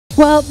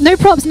Well, no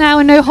props now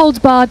and no holds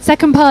barred.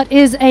 Second part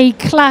is a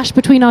clash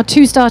between our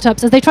two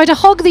startups as they try to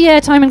hog the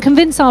airtime and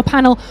convince our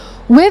panel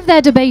with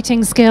their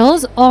debating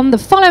skills on the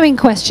following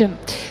question.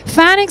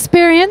 Fan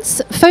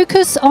experience,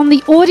 focus on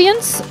the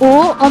audience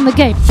or on the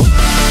game?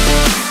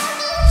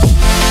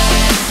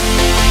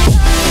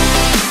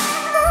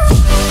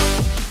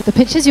 The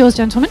pitch is yours,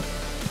 gentlemen.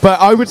 But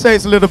I would say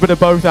it's a little bit of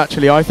both,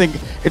 actually. I think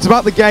it's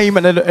about the game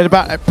and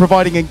about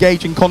providing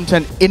engaging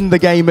content in the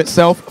game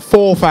itself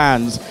for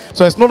fans.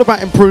 So it's not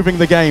about improving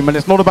the game, and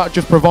it's not about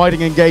just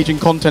providing engaging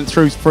content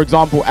through, for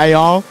example,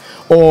 AR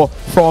or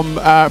from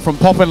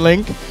Pop and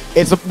Link.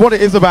 What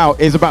it is about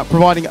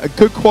providing a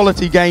good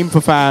quality game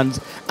for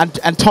fans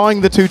and tying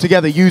the two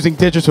together using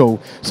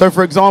digital. So,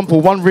 for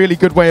example, one really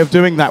good way of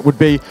doing that would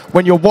be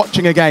when you're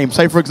watching a game,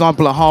 say, for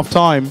example, at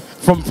half-time,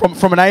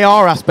 from an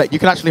AR aspect, you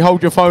can actually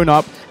hold your phone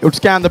up, it would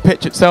scan the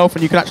pitch itself,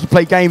 and you can actually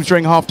play games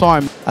during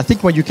half-time. I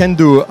think what you can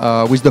do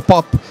with the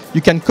Pop,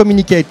 you can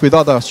communicate with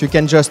others. You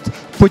can just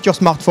put your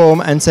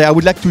smartphone and say, I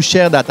would like to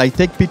share that. I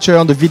take picture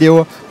on the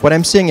video. What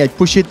I'm saying, I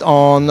push it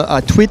on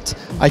a tweet,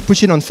 I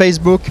push it on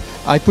Facebook,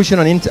 I push it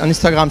on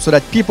Instagram, so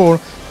that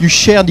people, you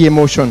share the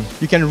emotion.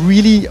 You can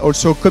really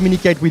also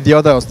communicate with the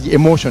others, the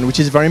emotion, which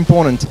is very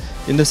important.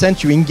 In the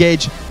sense you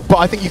engage. But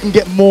I think you can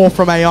get more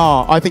from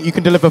AR. I think you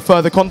can deliver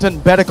further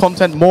content, better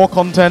content, more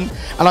content.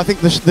 And I think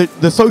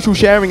the social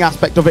sharing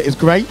aspect of it is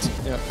great,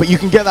 but you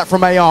can get that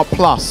from AR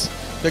plus.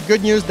 The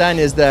good news, Dan,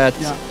 is that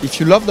if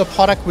you love the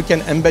product, we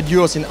can embed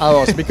yours in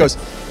ours because,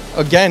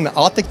 again,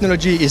 our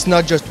technology is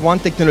not just one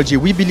technology.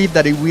 We believe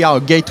that we are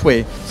a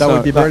gateway. That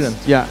would be brilliant.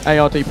 Yeah,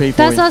 ARDP.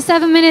 That's our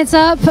 7 minutes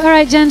up. All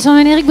right,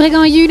 gentlemen. Eric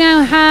Brigand, you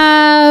now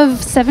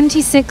have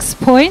 76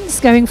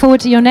 points going forward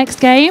to your next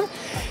game.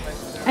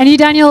 And you,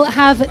 Daniel,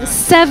 have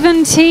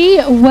 70.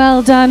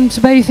 Well done to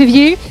both of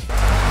you.